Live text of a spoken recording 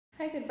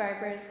Hi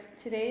GoodBarbers.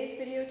 Today's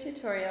video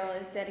tutorial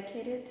is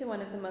dedicated to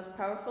one of the most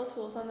powerful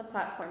tools on the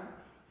platform,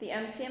 the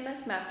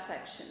MCMS map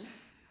section.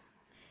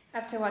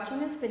 After watching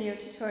this video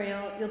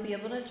tutorial, you'll be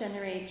able to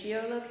generate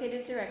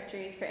geolocated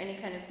directories for any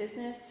kind of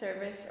business,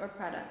 service, or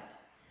product.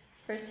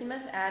 First, you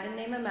must add and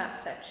name a map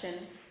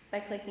section by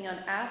clicking on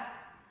App,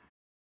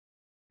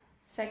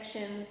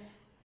 Sections,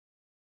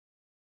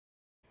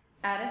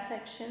 Add a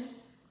Section,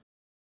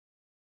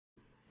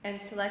 and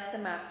select the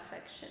map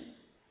section.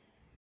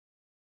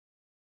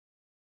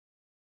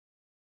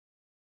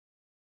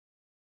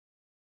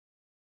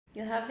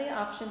 You'll have the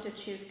option to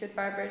choose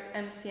GoodBarber's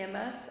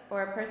MCMS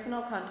or a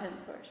personal content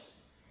source.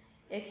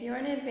 If you are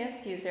an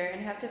advanced user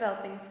and have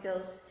developing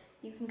skills,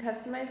 you can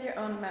customize your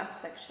own map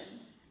section.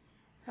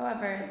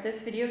 However,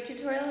 this video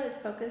tutorial is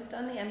focused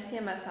on the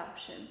MCMS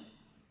option.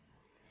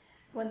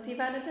 Once you've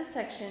added this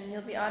section,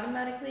 you'll be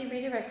automatically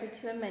redirected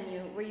to a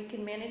menu where you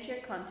can manage your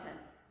content.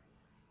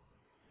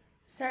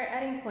 Start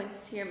adding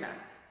points to your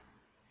map.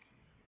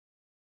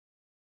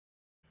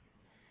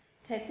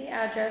 Type the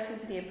address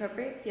into the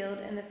appropriate field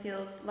and the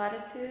field's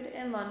latitude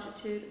and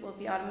longitude will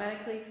be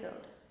automatically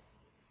filled.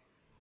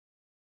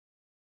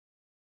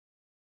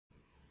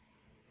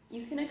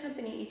 You can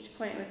accompany each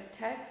point with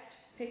text,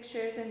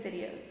 pictures, and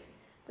videos.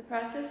 The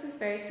process is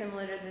very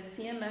similar to the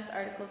CMS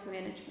articles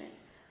management.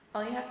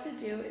 All you have to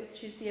do is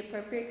choose the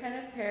appropriate kind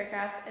of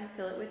paragraph and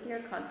fill it with your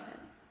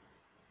content.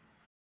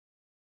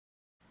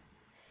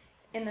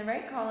 In the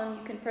right column,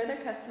 you can further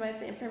customize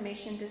the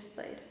information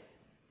displayed.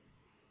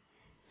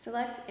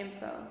 Select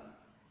Info.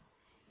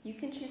 You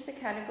can choose the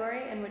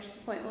category in which the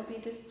point will be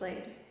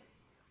displayed.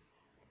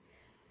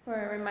 For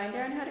a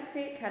reminder on how to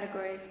create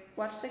categories,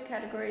 watch the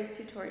Categories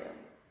tutorial.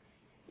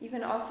 You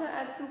can also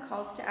add some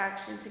calls to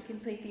action to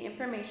complete the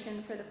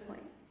information for the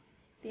point.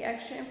 The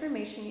extra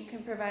information you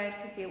can provide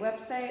could be a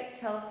website,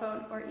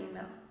 telephone, or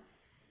email.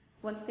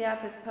 Once the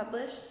app is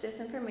published, this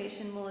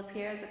information will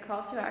appear as a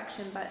call to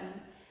action button,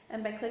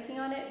 and by clicking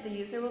on it, the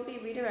user will be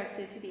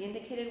redirected to the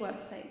indicated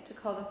website to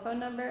call the phone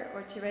number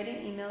or to write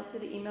an email to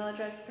the email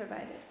address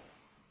provided.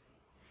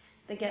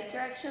 The Get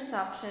Directions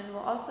option will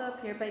also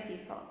appear by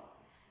default.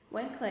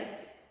 When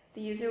clicked,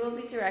 the user will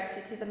be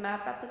directed to the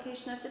map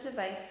application of the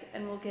device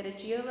and will get a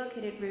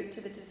geolocated route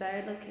to the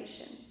desired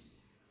location.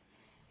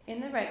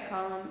 In the right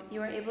column,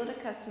 you are able to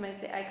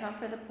customize the icon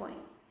for the point.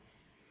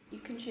 You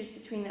can choose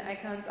between the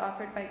icons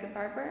offered by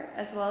GoodBarber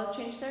as well as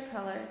change their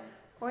color,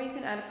 or you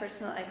can add a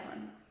personal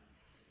icon.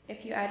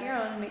 If you add your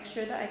own, make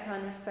sure the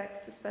icon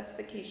respects the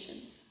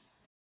specifications.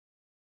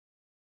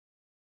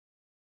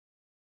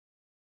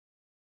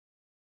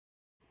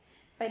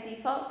 By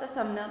default, the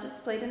thumbnail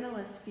displayed in the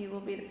list view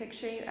will be the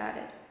picture you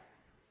added.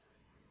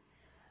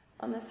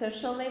 On the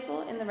social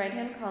label in the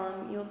right-hand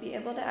column, you will be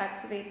able to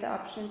activate the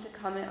option to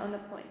comment on the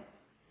point.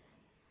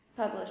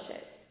 Publish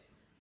it.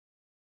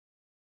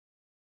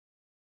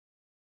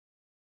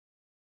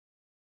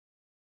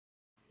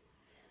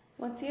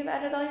 Once you have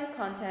added all your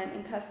content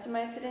and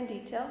customized it in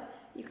detail,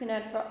 you can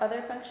add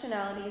other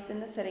functionalities in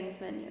the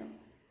settings menu,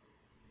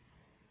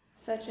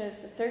 such as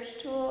the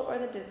search tool or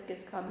the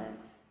discus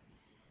comments.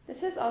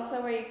 This is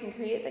also where you can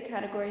create the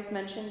categories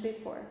mentioned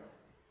before.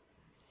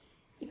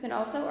 You can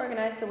also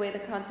organize the way the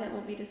content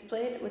will be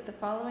displayed with the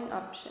following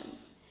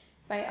options: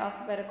 by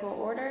alphabetical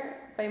order,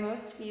 by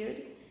most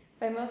viewed,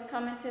 by most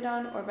commented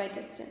on, or by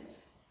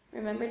distance.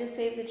 Remember to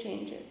save the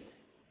changes.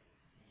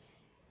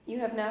 You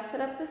have now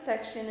set up the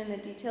section in the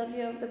detailed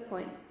view of the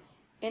point.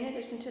 In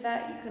addition to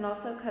that, you can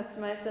also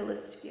customize the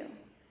list view.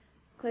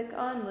 Click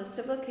on List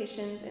of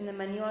Locations in the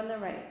menu on the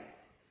right.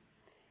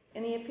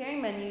 In the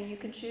appearing menu, you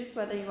can choose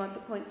whether you want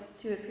the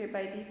points to appear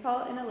by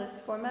default in a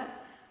list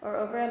format or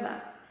over a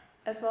map,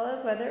 as well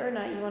as whether or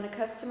not you want to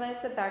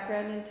customize the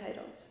background and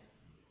titles.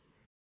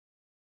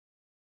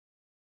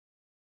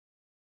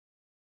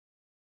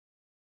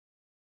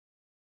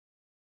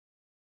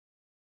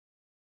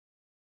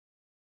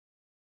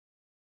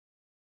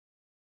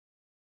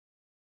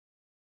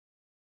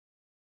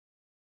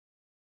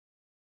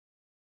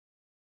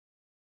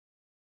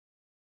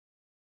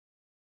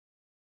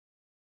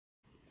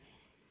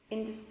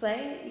 In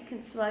Display, you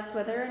can select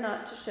whether or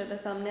not to show the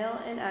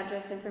thumbnail and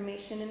address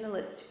information in the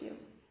list view.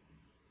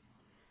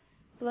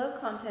 Below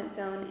Content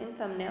Zone in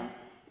Thumbnail,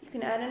 you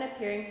can add an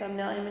appearing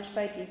thumbnail image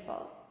by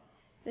default.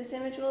 This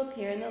image will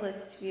appear in the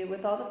list view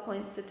with all the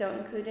points that don't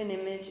include an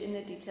image in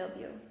the detail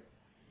view.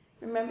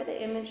 Remember,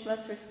 the image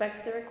must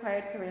respect the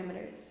required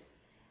parameters.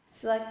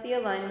 Select the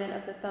alignment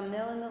of the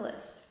thumbnail in the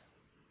list.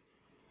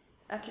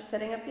 After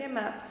setting up your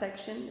map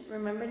section,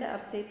 remember to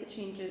update the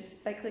changes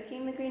by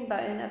clicking the green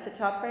button at the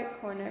top right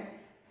corner,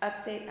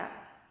 Update App.